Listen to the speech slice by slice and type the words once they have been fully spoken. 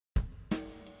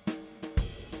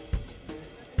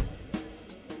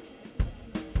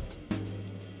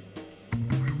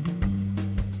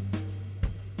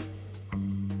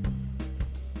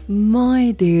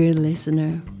My dear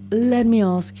listener, let me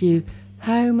ask you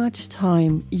how much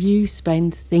time you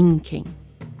spend thinking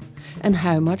and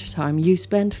how much time you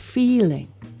spend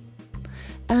feeling.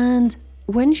 And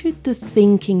when should the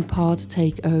thinking part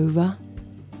take over?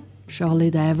 Shall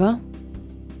it ever?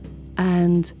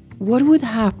 And what would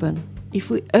happen if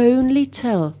we only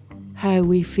tell how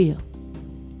we feel?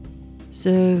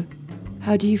 So,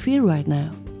 how do you feel right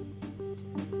now?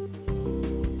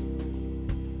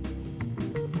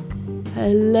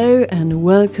 Hello and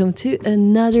welcome to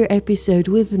another episode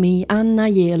with me, Anna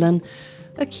Yelen,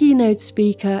 a keynote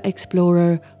speaker,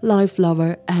 explorer, life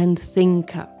lover and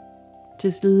thinker.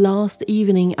 Just last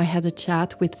evening I had a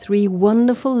chat with 3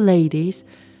 wonderful ladies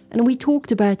and we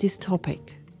talked about this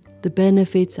topic, the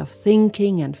benefits of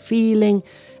thinking and feeling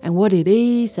and what it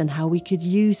is and how we could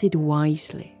use it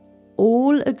wisely.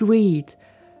 All agreed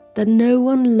that no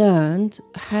one learned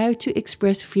how to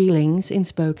express feelings in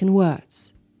spoken words.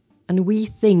 And we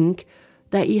think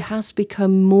that it has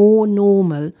become more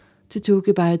normal to talk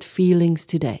about feelings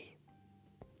today.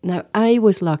 Now, I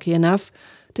was lucky enough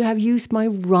to have used my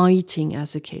writing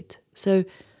as a kid. So,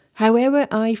 however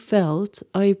I felt,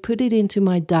 I put it into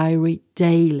my diary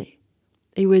daily.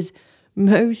 It was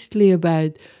mostly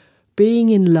about being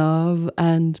in love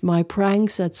and my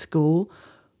pranks at school,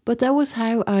 but that was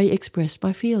how I expressed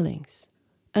my feelings.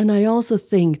 And I also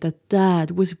think that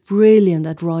Dad was brilliant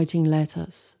at writing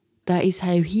letters. That is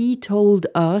how he told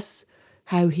us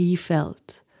how he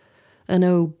felt. And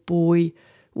oh boy,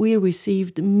 we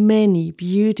received many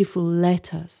beautiful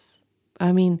letters.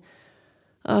 I mean,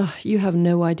 you have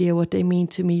no idea what they mean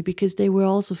to me because they were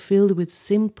also filled with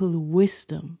simple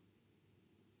wisdom.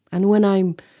 And when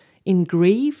I'm in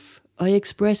grief, I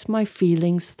express my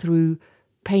feelings through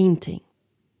painting.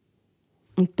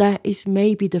 And that is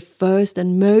maybe the first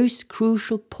and most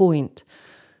crucial point.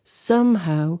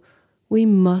 Somehow, we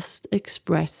must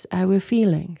express our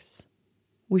feelings.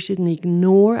 We shouldn't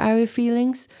ignore our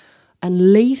feelings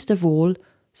and least of all,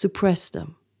 suppress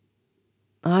them.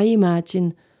 I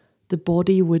imagine the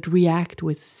body would react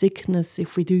with sickness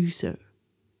if we do so.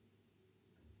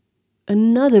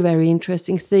 Another very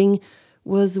interesting thing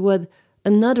was what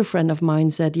another friend of mine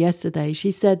said yesterday.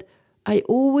 She said, I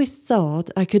always thought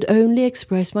I could only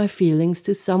express my feelings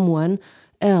to someone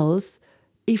else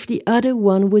if the other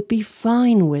one would be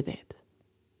fine with it.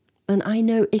 And I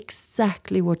know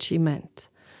exactly what she meant.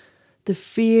 The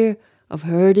fear of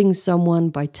hurting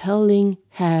someone by telling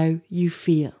how you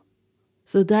feel.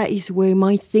 So that is where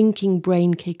my thinking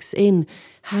brain kicks in.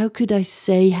 How could I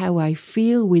say how I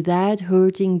feel without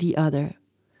hurting the other?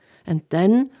 And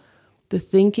then the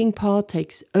thinking part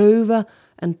takes over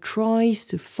and tries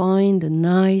to find a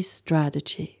nice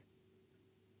strategy.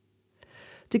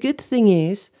 The good thing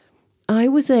is, I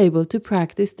was able to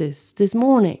practice this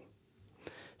morning.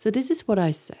 So this is what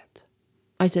I said.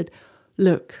 I said,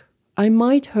 look, I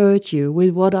might hurt you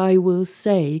with what I will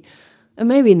say, and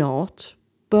maybe not,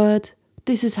 but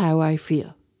this is how I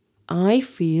feel. I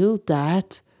feel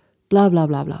that blah, blah,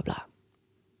 blah, blah, blah.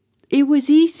 It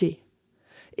was easy.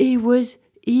 It was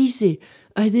easy.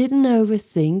 I didn't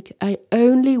overthink. I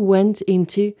only went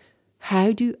into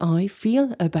how do I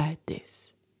feel about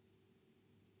this?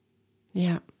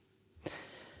 Yeah.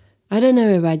 I don't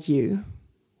know about you.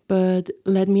 But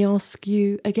let me ask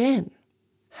you again,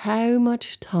 how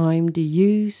much time do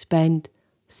you spend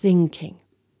thinking?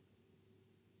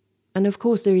 And of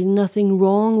course, there is nothing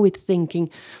wrong with thinking.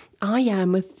 I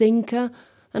am a thinker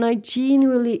and I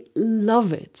genuinely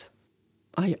love it.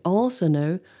 I also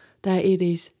know that it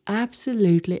is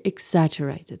absolutely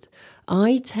exaggerated.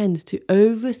 I tend to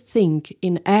overthink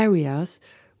in areas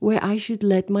where I should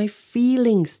let my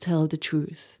feelings tell the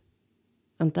truth.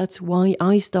 And that's why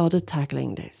I started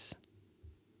tackling this.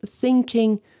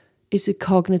 Thinking is a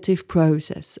cognitive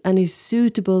process and is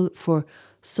suitable for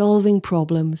solving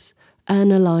problems,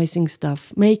 analyzing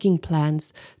stuff, making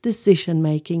plans, decision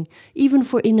making, even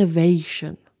for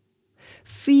innovation.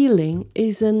 Feeling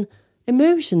is an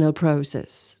emotional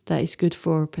process that is good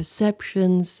for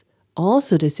perceptions,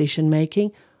 also decision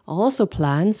making, also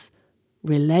plans,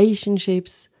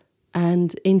 relationships,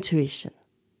 and intuition.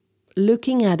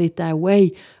 Looking at it that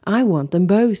way, I want them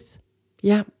both.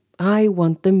 Yeah, I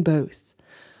want them both.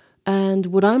 And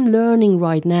what I'm learning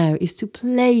right now is to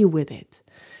play with it.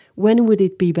 When would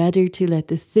it be better to let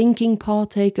the thinking part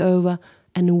take over?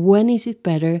 And when is it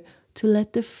better to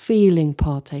let the feeling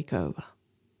part take over?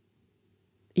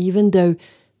 Even though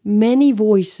many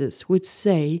voices would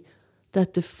say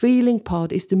that the feeling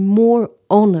part is the more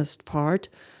honest part,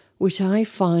 which I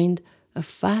find a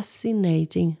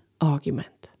fascinating argument.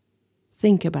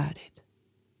 Think about it.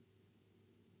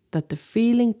 That the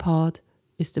feeling part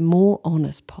is the more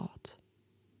honest part.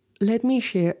 Let me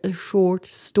share a short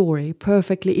story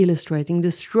perfectly illustrating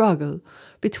the struggle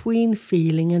between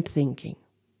feeling and thinking.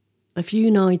 A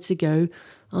few nights ago,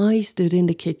 I stood in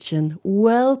the kitchen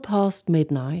well past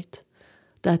midnight.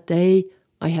 That day,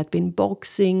 I had been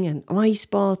boxing and ice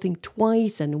bathing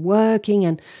twice and working,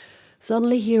 and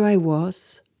suddenly here I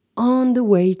was, on the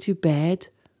way to bed,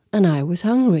 and I was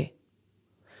hungry.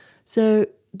 So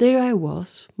there I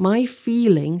was, my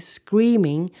feelings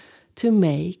screaming to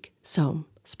make some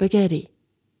spaghetti.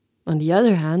 On the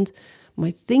other hand,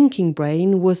 my thinking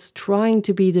brain was trying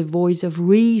to be the voice of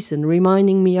reason,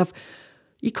 reminding me of,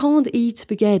 you can't eat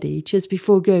spaghetti just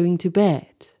before going to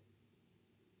bed.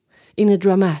 In a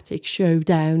dramatic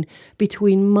showdown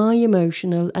between my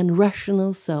emotional and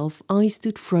rational self, I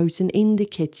stood frozen in the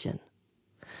kitchen.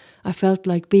 I felt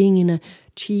like being in a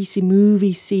cheesy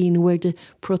movie scene where the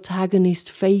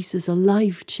protagonist faces a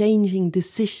life-changing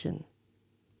decision.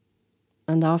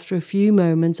 And after a few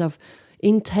moments of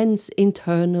intense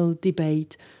internal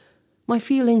debate, my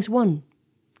feelings won,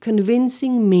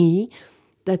 convincing me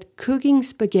that cooking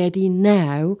spaghetti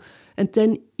now and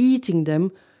then eating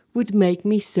them would make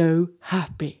me so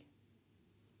happy.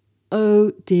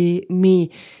 Oh dear me,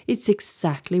 it's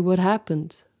exactly what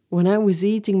happened. When I was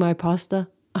eating my pasta,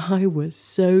 I was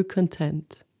so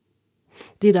content.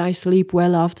 Did I sleep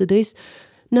well after this?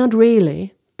 Not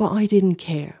really, but I didn't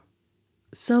care.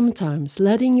 Sometimes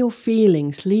letting your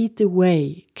feelings lead the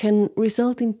way can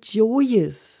result in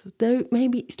joyous, though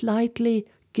maybe slightly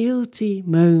guilty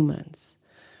moments.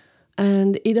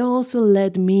 And it also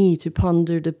led me to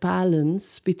ponder the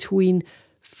balance between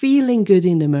feeling good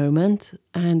in the moment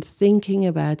and thinking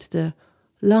about the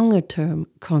longer-term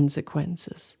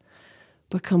consequences.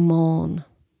 But come on,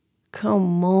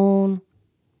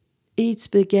 eat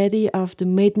spaghetti after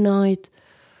midnight.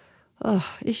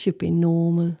 Oh, it should be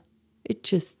normal. It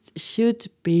just should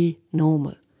be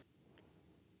normal.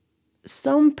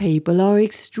 Some people are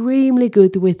extremely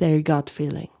good with their gut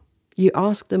feeling. You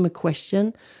ask them a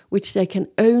question which they can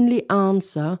only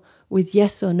answer with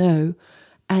yes or no,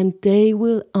 and they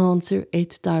will answer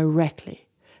it directly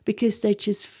because they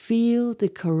just feel the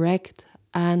correct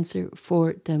answer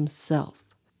for themselves.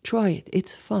 Try it,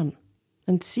 it's fun.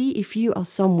 And see if you are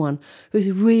someone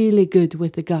who's really good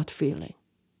with the gut feeling.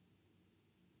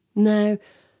 Now,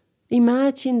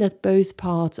 imagine that both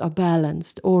parts are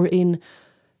balanced or in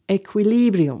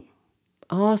equilibrium.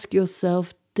 Ask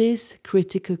yourself this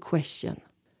critical question.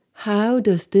 How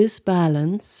does this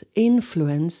balance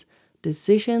influence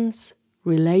decisions,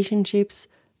 relationships,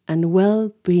 and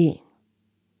well-being?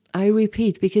 I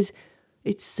repeat because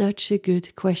it's such a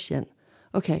good question.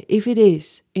 Okay, if it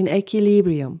is in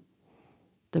equilibrium,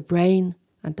 the brain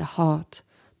and the heart,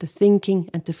 the thinking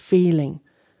and the feeling,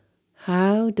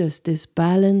 how does this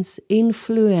balance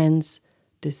influence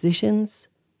decisions,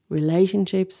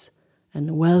 relationships,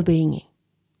 and well-being?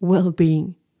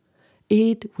 Well-being.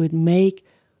 It would make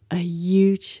a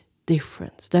huge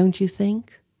difference, don't you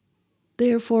think?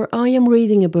 Therefore, I am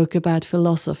reading a book about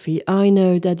philosophy. I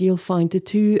know that you'll find the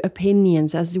two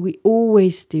opinions, as we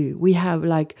always do. We have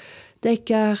like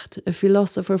Descartes, a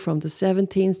philosopher from the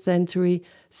 17th century,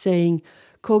 saying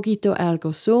cogito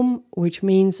ergo sum, which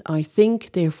means I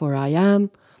think, therefore I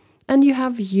am. And you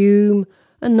have Hume,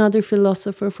 another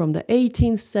philosopher from the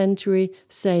 18th century,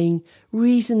 saying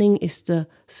reasoning is the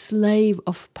slave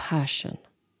of passion.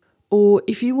 Or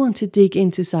if you want to dig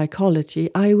into psychology,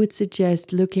 I would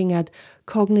suggest looking at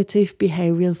cognitive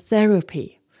behavioral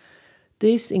therapy.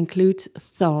 This includes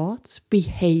thoughts,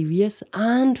 behaviors,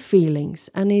 and feelings,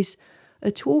 and is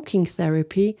a talking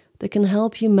therapy that can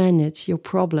help you manage your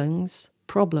problems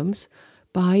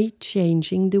by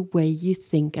changing the way you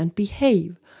think and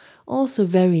behave. Also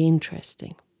very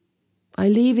interesting. I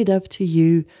leave it up to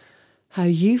you how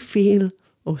you feel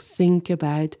or think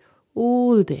about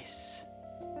all this.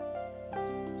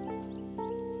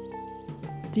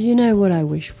 Do you know what I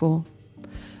wish for?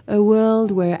 A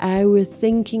world where our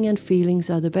thinking and feelings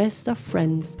are the best of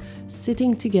friends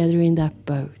sitting together in that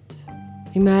boat.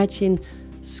 Imagine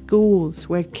schools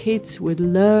where kids would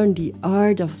learn the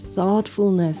art of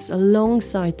thoughtfulness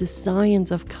alongside the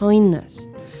science of kindness.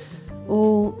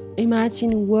 Or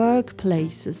imagine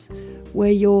workplaces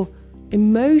where your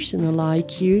emotional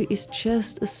IQ is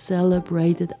just as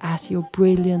celebrated as your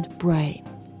brilliant brain.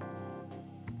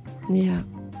 Yeah.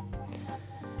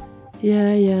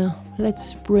 Let's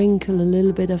sprinkle a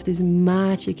little bit of this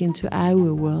magic into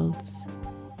our worlds.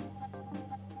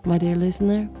 My dear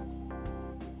listener,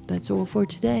 that's all for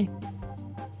today.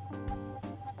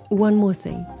 One more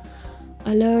thing.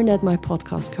 I learned at my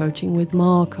podcast coaching with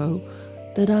Marco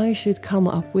that I should come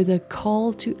up with a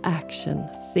call to action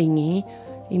thingy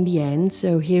in the end.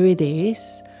 So here it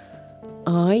is.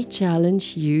 I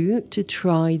challenge you to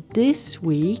try this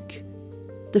week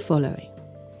the following.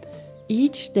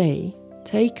 Each day,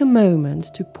 take a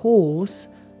moment to pause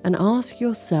and ask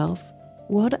yourself,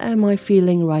 what am I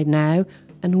feeling right now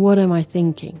and what am I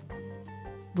thinking?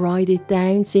 Write it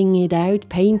down, sing it out,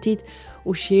 paint it,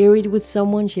 or share it with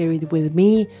someone, share it with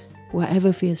me,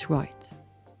 whatever feels right.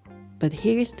 But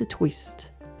here's the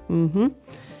twist.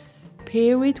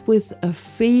 Pair it with a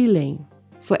feeling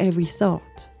for every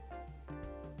thought.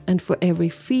 And for every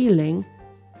feeling,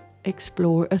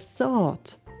 explore a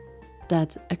thought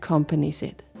that accompanies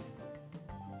it.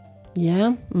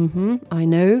 Yeah, I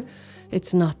know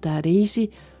it's not that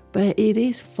easy, but it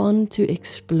is fun to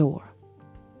explore.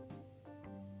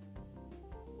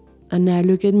 And now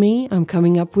look at me, I'm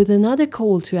coming up with another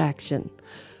call to action.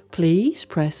 Please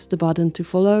press the button to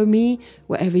follow me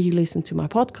wherever you listen to my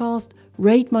podcast,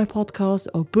 rate my podcast,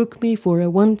 or book me for a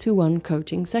one-to-one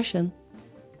coaching session.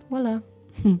 Voila,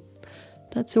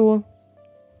 that's all.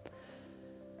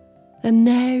 And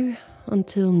now,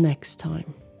 until next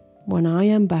time, when I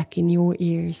am back in your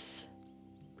ears,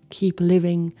 keep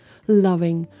living,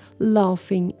 loving,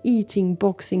 laughing, eating,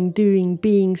 boxing, doing,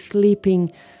 being,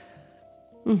 sleeping.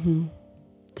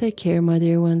 Take care, my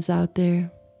dear ones out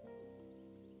there.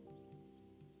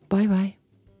 Bye-bye.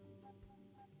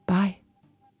 Bye.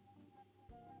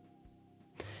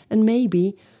 And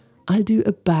maybe I'll do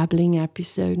a babbling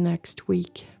episode next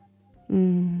week.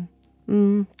 Could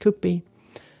be.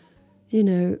 You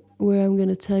know, where I'm going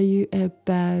to tell you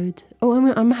about...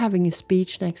 I'm having a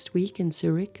speech next week in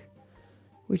Zurich,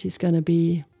 which is going to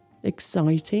be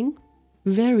exciting.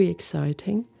 Very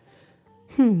exciting.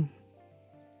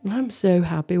 I'm so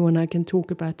happy when I can talk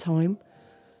about time.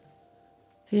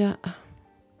 Yeah.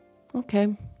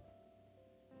 Okay.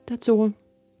 That's all.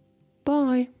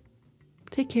 Bye.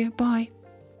 Take care. Bye.